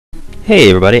Hey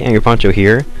everybody, Angryponcho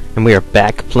here, and we are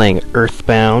back playing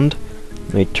Earthbound.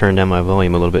 Let me turn down my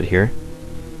volume a little bit here.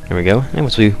 There we go. And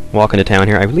once we walk into town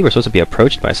here, I believe we're supposed to be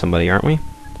approached by somebody, aren't we?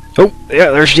 Oh,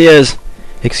 yeah, there she is!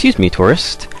 Excuse me,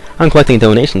 tourist. I'm collecting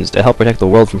donations to help protect the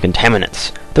world from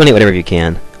contaminants. Donate whatever you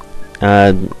can.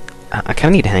 I kinda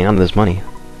need to hang on to this money.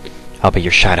 I'll be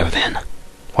your shadow then.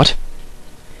 What?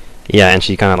 Yeah, and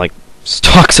she kinda like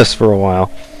stalks us for a while.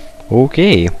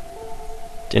 Okay.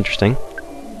 Interesting.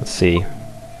 Let's see.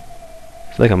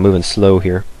 I feel like I'm moving slow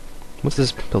here. What's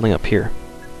this building up here?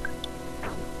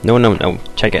 No.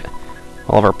 Check it.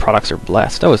 All of our products are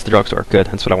blessed. Oh, it's the drugstore. Good.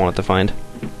 That's what I wanted to find.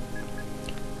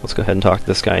 Let's go ahead and talk to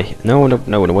this guy. No.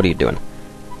 What are you doing?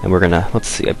 And we're gonna... Let's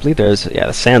see. I believe there's... Yeah,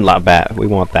 the Sandlot bat. We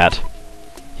want that.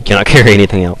 You cannot carry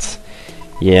anything else.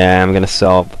 Yeah, I'm gonna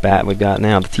sell the bat we've got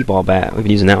now. The T-ball bat. We've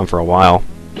been using that one for a while.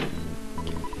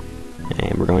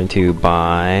 And we're going to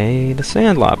buy the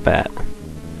Sandlot bat.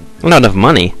 Well, not enough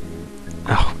money.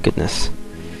 Oh, goodness.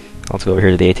 Let's go over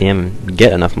here to the ATM and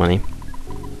get enough money.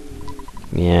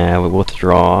 Yeah, we will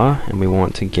withdraw, and we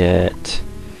want to get...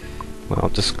 Well,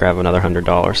 just grab another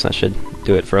 $100. That should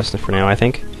do it for us for now, I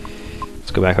think. Let's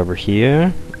go back over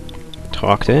here.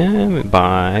 Talk to him, and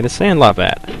buy the Sandlot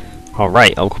bat.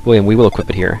 Alright, we will equip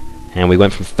it here. And we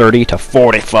went from 30 to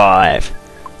 45.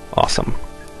 Awesome.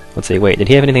 Let's see, wait, did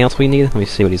he have anything else we need? Let me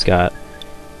see what he's got.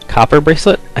 Copper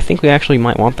bracelet? I think we actually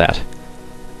might want that.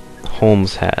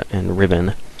 Holmes hat and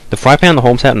ribbon. The fry pan, the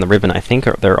Holmes hat, and the ribbon, I think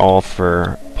they're all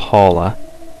for Paula.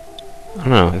 I don't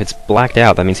know, if it's blacked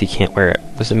out, that means he can't wear it.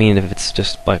 Does it mean if it's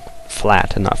just, like,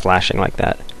 flat and not flashing like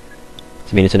that?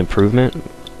 Does it mean it's an improvement?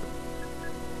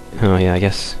 Oh, yeah, I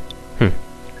guess.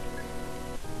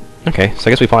 Okay, so I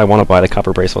guess we probably want to buy the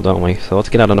copper bracelet, don't we? So let's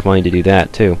get out enough money to do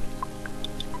that, too.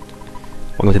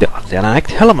 Welcome to the Organic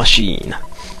Hella Machine!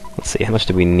 Let's see, how much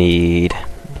do we need?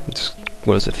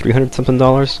 What is it, $300-something?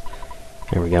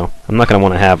 There we go. I'm not going to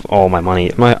want to have all my money.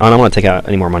 I don't want to take out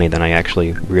any more money than I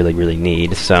actually really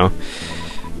need, so...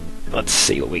 Let's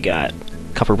see what we got.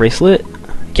 Copper bracelet?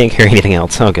 Can't carry anything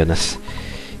else. Oh, goodness.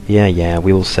 Yeah,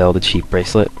 we will sell the cheap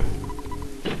bracelet.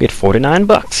 We get 49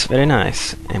 bucks. Very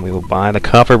nice. And we will buy the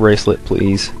copper bracelet,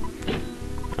 please.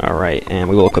 Alright, and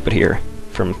we will equip it here.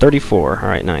 From 34.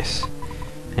 Alright, nice.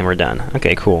 And we're done.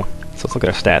 Okay, cool. So let's look at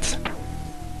our stats.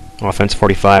 Offense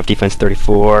 45, defense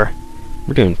 34.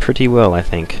 We're doing pretty well, I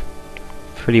think.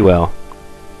 Pretty well.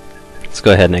 Let's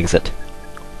go ahead and exit.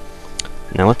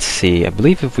 Now let's see. I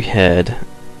believe if we head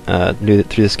through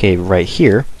this cave right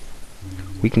here,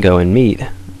 we can go and meet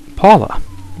Paula,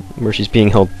 where she's being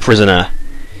held prisoner.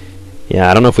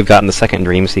 Yeah, I don't know if we've gotten the second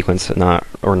dream sequence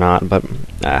or not, but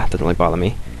it doesn't really bother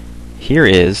me. Here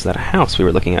is that house we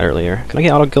were looking at earlier. Can I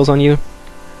get auto kills on you?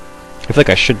 I feel like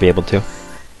I should be able to.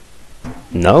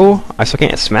 No? I still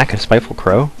can't smack a spiteful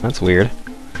crow? That's weird.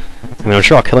 I mean, I'm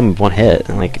sure I'll kill him with one hit.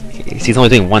 Like, he's only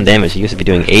doing 1 damage. He used to be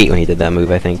doing 8 when he did that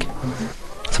move, I think.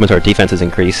 Some of our defense has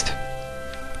increased.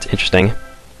 It's interesting.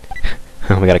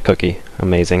 Oh, we got a cookie.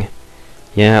 Amazing.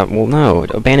 Yeah, well, no.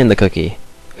 Abandon the cookie.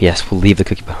 Yes, we'll leave the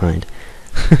cookie behind.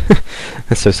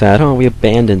 That's so sad. Oh, we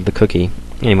abandoned the cookie.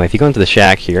 Anyway, if you go into the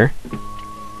shack here...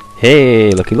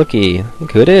 Hey, looky.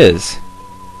 Look who it is.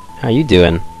 How you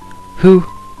doing? Who?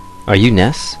 Are you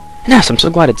Ness? Ness, I'm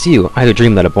so glad it's you. I had a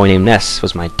dream that a boy named Ness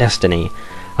was my destiny.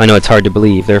 I know it's hard to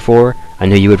believe, therefore, I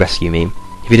knew you would rescue me.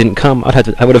 If you didn't come,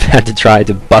 I would have had to try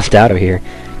to bust out of here.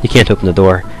 You can't open the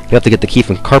door. You have to get the key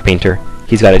from Carpainter.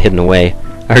 He's got it hidden away.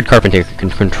 I heard Carpainter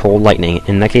can control lightning.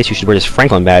 In that case, you should wear this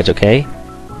Franklin badge, okay?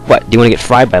 What, do you want to get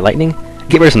fried by lightning?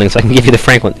 Get rid of something so I can give you the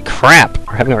Franklin. Crap!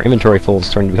 We're having our inventory full is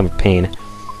starting to become a pain.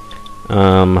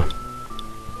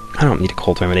 I don't need a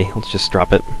cold remedy. Let's just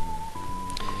drop it.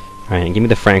 Alright, give me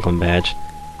the Franklin badge.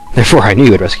 Therefore, I knew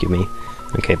you would rescue me.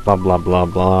 Okay, blah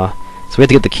blah. So we have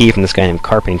to get the key from this guy named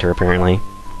Carpainter, apparently.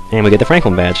 And we get the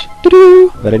Franklin badge.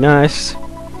 Doo-doo! Very nice.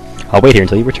 I'll wait here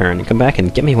until you return and come back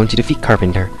and get me once you defeat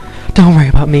Carpainter. Don't worry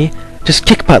about me. Just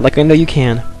kick butt like I know you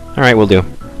can. Alright, we'll do.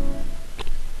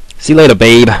 See you later,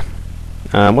 babe.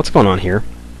 What's going on here?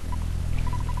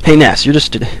 Hey, Ness, you're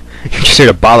just here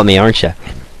to bother me, aren't you?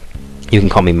 You can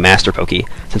call me Master Pokey,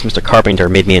 since Mr. Carpainter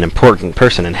made me an important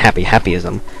person in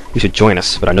happyism. You should join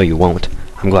us, but I know you won't.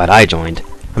 I'm glad I joined.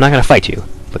 I'm not gonna fight you,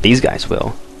 but these guys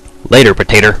will. Later,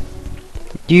 potato.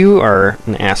 You are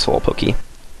an asshole, Pokey.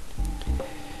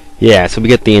 Yeah, so we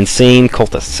get the insane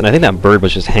cultists, and I think that bird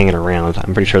was just hanging around.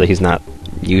 I'm pretty sure that he's not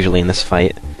usually in this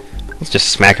fight. Let's just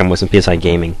smack him with some PSI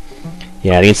Gaming.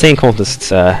 Yeah, the insane cultists,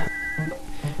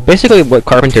 basically what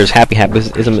Carpainter's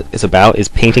happyism is about is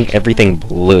painting everything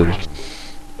blue.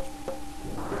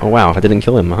 Oh wow, I didn't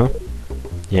kill him, huh?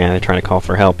 Yeah, they're trying to call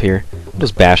for help here. We'll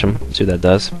just bash him, see what that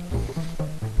does.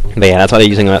 But yeah, that's why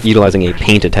they're utilizing a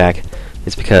paint attack.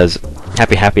 It's because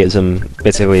happyism,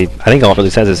 basically, I think all it really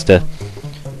says is to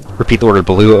repeat the word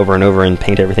blue over and over and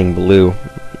paint everything blue.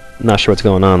 Not sure what's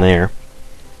going on there.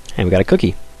 And we got a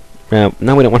cookie. Now we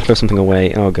don't want to throw something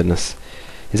away. Oh goodness.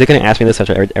 Is it going to ask me this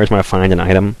every time I find an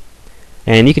item?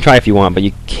 And you can try if you want, but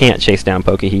you can't chase down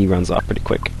Pokey. He runs off pretty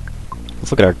quick.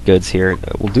 Let's look at our goods here.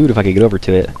 We'll do it if I can get over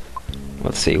to it.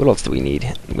 Let's see, what else do we need?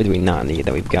 What do we not need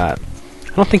that we've got?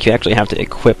 I don't think you actually have to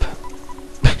equip...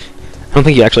 I don't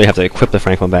think you actually have to equip the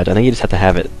Franklin badge. I think you just have to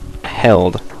have it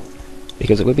held.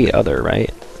 Because it would be other, right?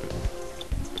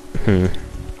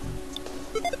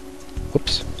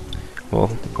 Whoops.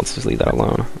 Well, let's just leave that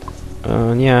alone.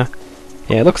 Yeah.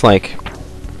 Yeah, it looks like...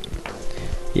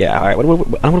 Yeah, alright, what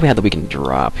do we have that we can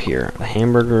drop here? A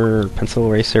hamburger, pencil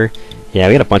eraser? Yeah,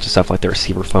 we got a bunch of stuff like the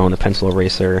receiver phone, the pencil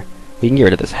eraser. We can get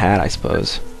rid of this hat, I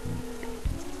suppose.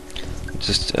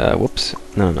 Just, whoops.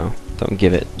 No, don't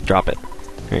give it. Drop it.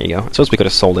 There you go. I suppose we could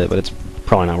have sold it, but it's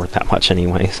probably not worth that much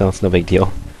anyway, so it's no big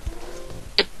deal.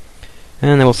 And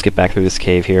then we'll skip back through this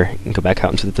cave here and go back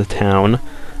out into the town.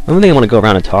 I think I want to go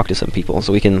around and talk to some people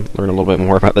so we can learn a little bit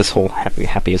more about this whole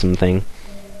happyism thing.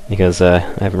 Because I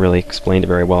haven't really explained it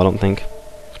very well, I don't think.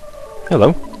 Hello.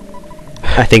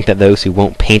 I think that those who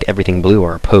won't paint everything blue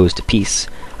are opposed to peace.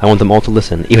 I want them all to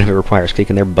listen, even if it requires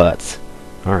kicking their butts.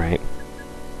 Alright.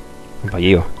 What about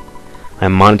you?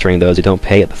 I'm monitoring those who don't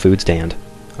pay at the food stand.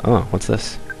 Oh, what's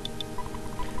this?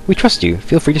 We trust you.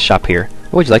 Feel free to shop here.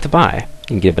 What would you like to buy? You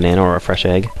can get a banana or a fresh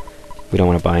egg. We don't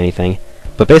want to buy anything.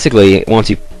 But basically,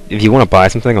 if you want to buy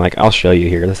something, like, I'll show you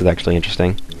here. This is actually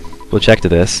interesting. We'll check to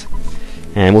this.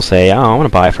 And we'll say, oh, I want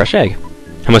to buy a fresh egg.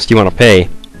 How much do you want to pay?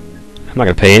 I'm not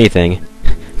going to pay anything.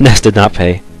 Ness did not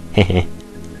pay. Hehe.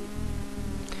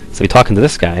 So we're talking to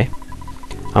this guy.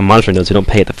 I'm monitoring those who don't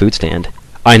pay at the food stand.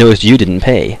 I noticed you didn't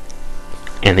pay.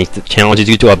 And he challenges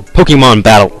you to a Pokemon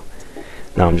battle.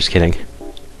 No, I'm just kidding.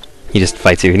 He just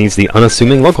fights you. He needs the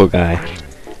unassuming local guy.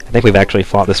 I think we've actually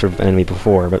fought this enemy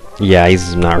before, but yeah,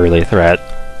 he's not really a threat.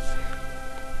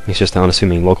 He's just the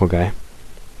unassuming local guy.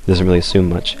 Doesn't really assume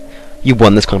much. You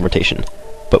won this confrontation,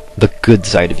 but the good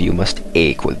side of you must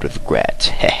ache with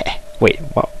regret. Wait,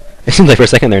 wow. It seems like for a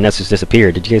second there Ness just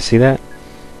disappeared. Did you guys see that?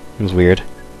 It was weird.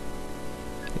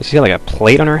 Does she have like a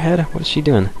plate on her head? What is she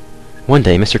doing? One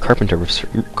day, Mr.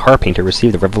 Carpainter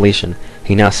received a revelation.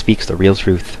 He now speaks the real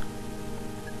truth.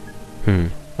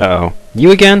 Uh-oh.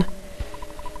 You again?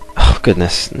 Oh,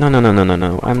 goodness. No.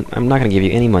 I'm not gonna give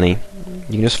you any money.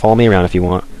 You can just follow me around if you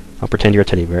want. I'll pretend you're a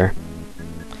teddy bear.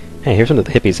 Hey, here's one of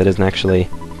the hippies that isn't actually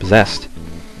possessed.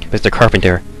 Mr.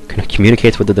 Carpainter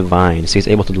communicates with the divine, so he's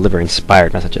able to deliver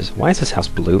inspired messages. Why is this house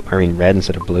blue? I mean red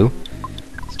instead of blue?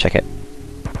 Let's check it.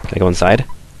 Can I go inside?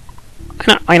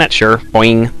 I'm not sure.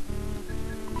 Boing.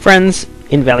 Friends,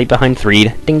 in valley behind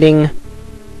Threed. Ding ding.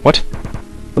 What?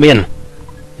 Let me in.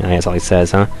 Yeah, that's all he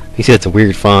says, huh? You see, that's a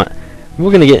weird font.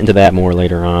 We're gonna get into that more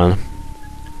later on.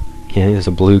 Yeah, there's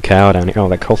a blue cow down here. Oh,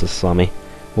 that cultist saw me.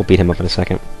 We'll beat him up in a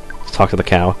second. Let's talk to the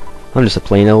cow. I'm just a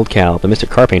plain old cow, but Mr.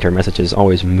 Carpainter messages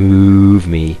always move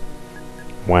me.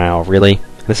 Wow, really?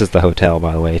 This is the hotel,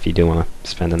 by the way, if you do want to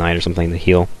spend the night or something to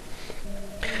heal.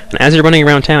 And as you're running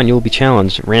around town, you will be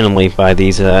challenged randomly by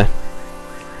these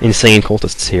insane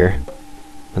cultists here.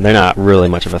 And they're not really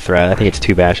much of a threat. I think it's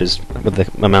 2 bashes with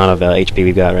the amount of HP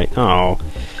we've got, right? Oh.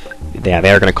 Yeah,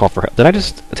 they are going to call for help. Did I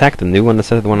just attack the new one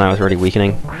instead of the one I was already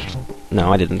weakening?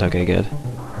 No, I didn't. Okay, good.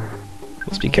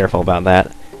 Let's be careful about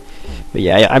that. But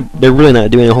yeah, they're really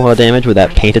not doing a whole lot of damage with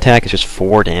that paint attack. It's just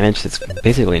 4 damage. It's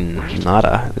basically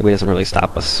nada. It doesn't really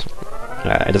stop us.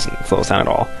 It doesn't slow us down at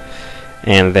all.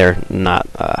 And they're not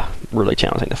really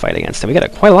challenging to fight against. And we got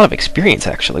quite a lot of experience,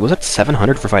 actually. Was that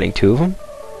 700 for fighting 2 of them?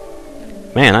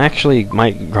 Man, I actually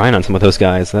might grind on some of those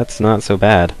guys. That's not so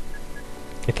bad.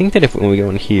 I think that when we go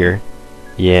in here...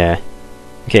 Yeah.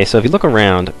 Okay, so if you look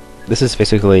around, this is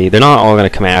basically... They're not all going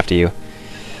to come after you.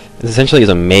 This essentially is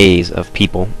a maze of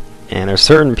people. And there's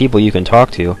certain people you can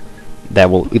talk to that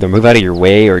will either move out of your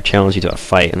way or challenge you to a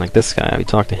fight. And like this guy, we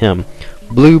talk to him.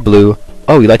 Blue.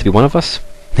 Oh, you'd like to be one of us?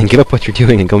 Then give up what you're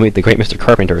doing and go meet the great Mr.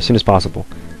 Carpainter as soon as possible.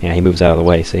 Yeah, he moves out of the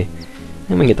way, see?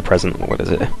 And we get the present. What is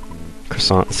it?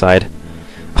 Croissant inside.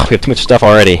 Oh, we have too much stuff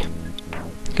already.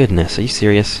 Goodness, are you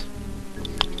serious?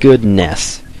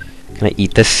 Goodness. Can I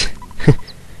eat this?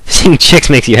 Seeing chicks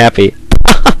makes you happy.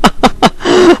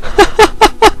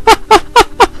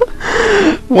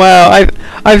 Wow,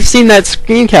 I've seen that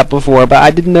screen cap before, but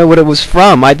I didn't know what it was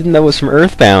from. I didn't know it was from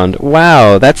Earthbound.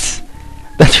 Wow, that's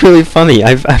really funny.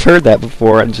 I've heard that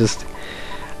before and just...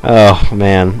 Oh,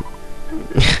 man.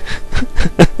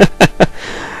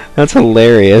 That's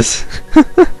hilarious.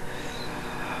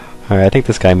 Alright, I think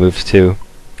this guy moves too.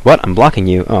 What? I'm blocking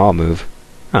you. Oh, I'll move.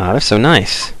 Ah, they're so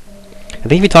nice. I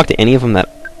think if you talk to any of them that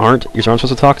you're supposed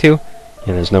to talk to,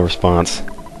 yeah, there's no response.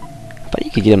 I thought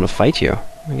you could get them to fight you.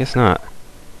 I guess not.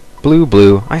 Blue,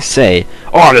 blue, I say.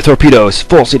 Oh, the torpedoes!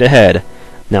 Full speed ahead!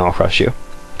 Now I'll crush you.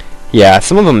 Yeah,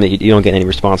 some of them you don't get any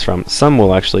response from. Some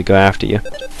will actually go after you.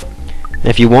 And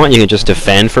if you want, you can just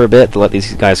defend for a bit to let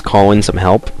these guys call in some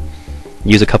help.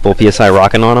 Use a couple PSI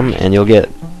rocket on them, and you'll get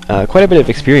quite a bit of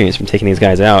experience from taking these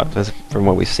guys out, from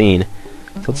what we've seen.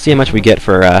 So let's see how much we get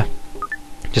for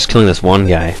just killing this one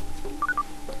guy.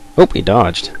 Oh, he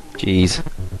dodged. Jeez.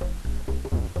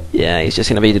 Yeah, he's just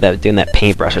going to be doing that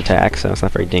paintbrush attack, so it's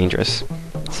not very dangerous.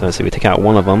 So let's see, we take out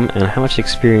one of them, and how much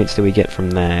experience do we get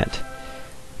from that?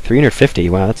 350,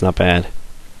 wow, that's not bad.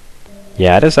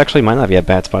 Yeah, this actually might not be a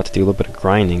bad spot to do a little bit of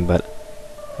grinding, but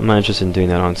I'm not interested in doing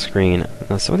that on screen.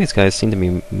 Now, some of these guys seem to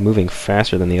be moving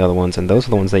faster than the other ones, and those are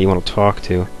the ones that you want to talk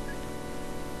to.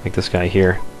 Like this guy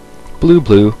here. Blue,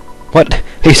 blue. What?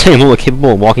 Are you saying I'm only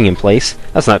capable of walking in place?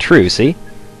 That's not true, see?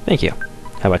 Thank you.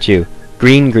 How about you?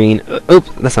 Green, green.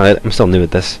 Oops, that's not it. I'm still new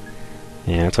at this.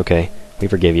 Yeah, it's okay. We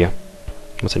forgive you.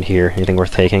 What's in here? Anything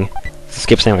worth taking? It's a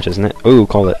skip sandwich, isn't it? Ooh,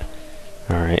 call it.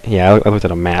 Alright, yeah, I looked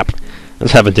at a map.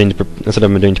 That's what I've been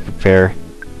doing to prepare.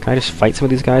 Can I just fight some of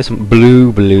these guys?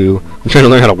 Blue, blue. I'm trying to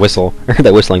learn how to whistle. I heard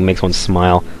that whistling makes one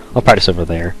smile. I'll practice over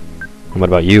there. And what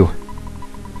about you?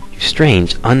 You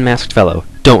strange, unmasked fellow.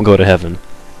 Don't go to heaven.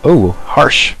 Oh,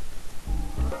 harsh.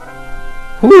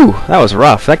 Whew, that was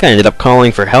rough. That guy ended up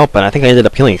calling for help, and I think I ended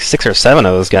up killing 6 or 7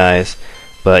 of those guys.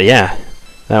 But yeah,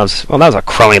 that was a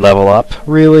crummy level up.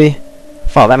 Really?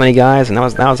 Fought that many guys, and that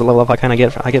was the level up I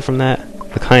get from that.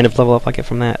 The kind of level up I get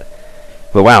from that.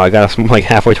 But wow, I got us like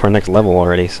halfway to our next level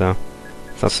already, so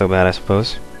it's not so bad, I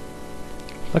suppose.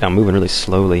 Look, I'm moving really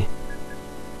slowly.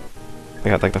 I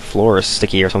got like the floor is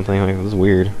sticky or something. Like, this is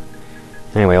weird.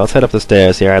 Anyway, let's head up the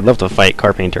stairs here. I'd love to fight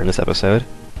Carpainter in this episode.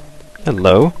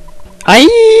 Hello.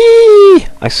 Aye!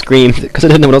 I screamed because I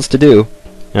didn't know what else to do.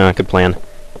 Good plan.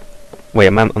 Wait,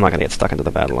 I'm not gonna get stuck into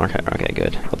the battle. Okay,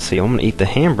 good. Let's see. I'm gonna eat the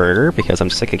hamburger because I'm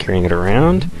sick of carrying it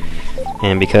around,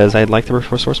 and because I'd like to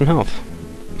restore some health.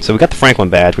 So we got the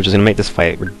Franklin badge, which is gonna make this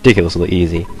fight ridiculously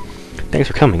easy. Thanks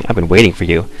for coming. I've been waiting for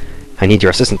you. I need your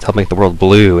assistance to help make the world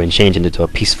blue and change it into a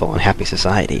peaceful and happy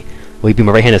society. Will you be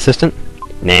my right-hand assistant?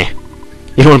 Nah.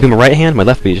 You don't want to be my right hand? My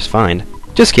left will be just fine.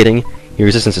 Just kidding. Your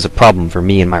resistance is a problem for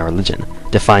me and my religion.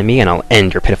 Defy me and I'll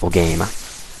end your pitiful game.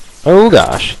 Oh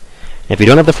gosh. If you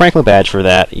don't have the Franklin badge for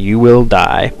that, you will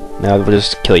die. Now we'll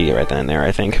just kill you right then and there,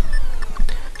 I think.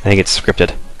 I think it's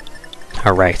scripted.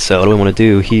 Alright, so what do we want to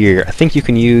do here? I think you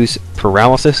can use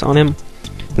paralysis on him.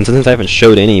 And since I haven't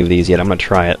showed any of these yet, I'm going to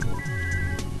try it.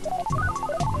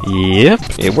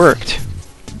 Yep, it worked.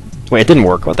 Wait, it didn't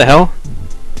work. What the hell?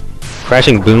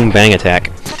 Crashing boom bang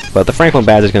attack. But the Franklin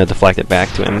badge is going to deflect it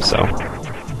back to him, so...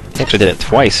 He actually did it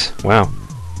twice. Wow.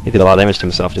 He did a lot of damage to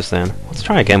himself just then. Let's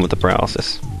try again with the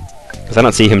paralysis. Because I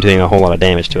don't see him doing a whole lot of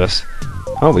damage to us.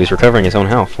 Oh, he's recovering his own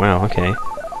health. Wow, okay.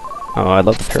 Oh, I'd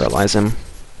love to paralyze him.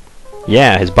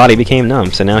 Yeah, his body became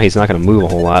numb, so now he's not going to move a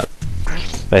whole lot.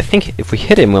 But I think if we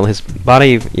hit him, will his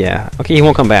body... Yeah, okay, he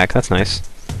won't come back. That's nice.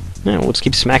 Yeah, we'll just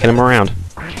keep smacking him around.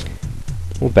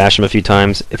 We'll bash him a few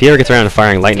times. If he ever gets around to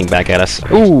firing lightning back at us,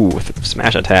 ooh, with a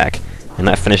smash attack. And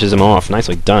that finishes him off.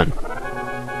 Nicely done.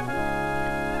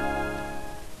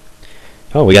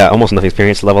 Oh, we got almost enough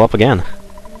experience to level up again.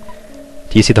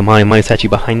 Do you see the Mine statue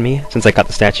behind me? Since I got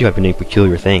the statue, I've been doing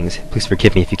peculiar things. Please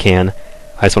forgive me if you can.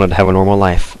 I just wanted to have a normal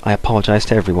life. I apologize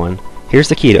to everyone. Here's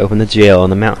the key to open the jail in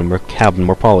the mountain cabin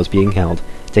where Paul is being held.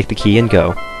 Take the key and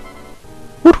go.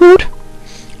 Woot woot!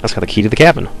 That's got the key to the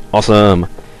cabin. Awesome!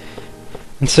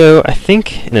 And so, I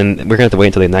think, and then we're going to have to wait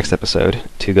until the next episode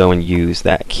to go and use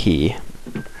that key.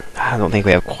 I don't think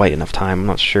we have quite enough time, I'm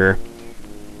not sure.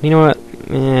 You know what?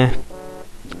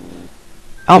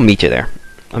 I'll meet you there.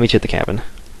 I'll meet you at the cabin.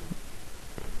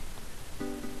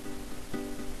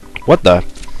 What the?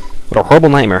 What a horrible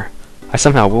nightmare. I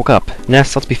somehow woke up.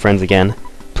 Ness, let's be friends again.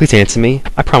 Please answer me.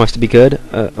 I promise to be good.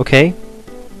 Okay?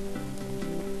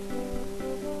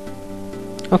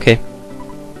 Okay.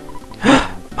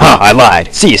 Ha! I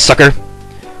lied! See you, sucker!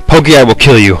 Pokey, I will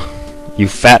kill you! You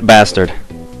fat bastard.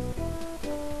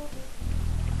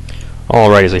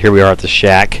 Alrighty, so here we are at the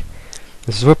shack.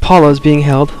 This is where Paula is being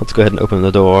held. Let's go ahead and open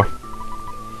the door.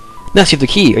 Ness, you have the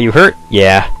key! Are you hurt?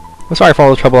 Yeah. I'm sorry for all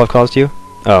the trouble I've caused you.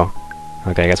 Oh.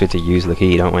 Okay, I guess we have to use the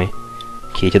key, don't we?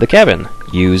 Key to the cabin.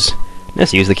 Use.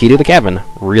 Ness, use the key to the cabin.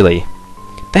 Really?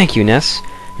 Thank you, Ness.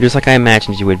 You're just like I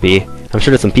imagined you would be. I'm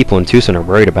sure that some people in Tucson are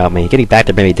worried about me. Getting back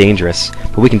there may be dangerous,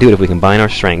 but we can do it if we combine our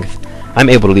strength. I'm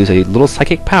able to use a little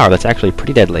psychic power that's actually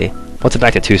pretty deadly. Let's head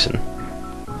back to Tucson.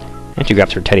 And she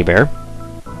grabs her teddy bear.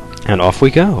 And off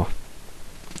we go.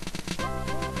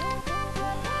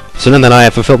 So now that I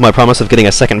have fulfilled my promise of getting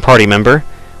a second party member,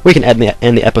 we can end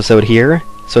the episode here.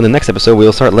 So in the next episode,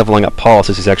 we'll start leveling up Paul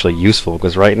since he's actually useful,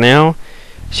 because right now,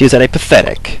 she's at a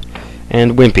pathetic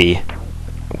and wimpy.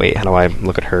 Wait, how do I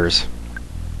look at hers?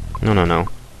 No.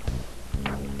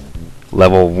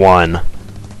 Level 1.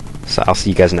 So I'll see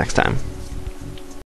you guys next time.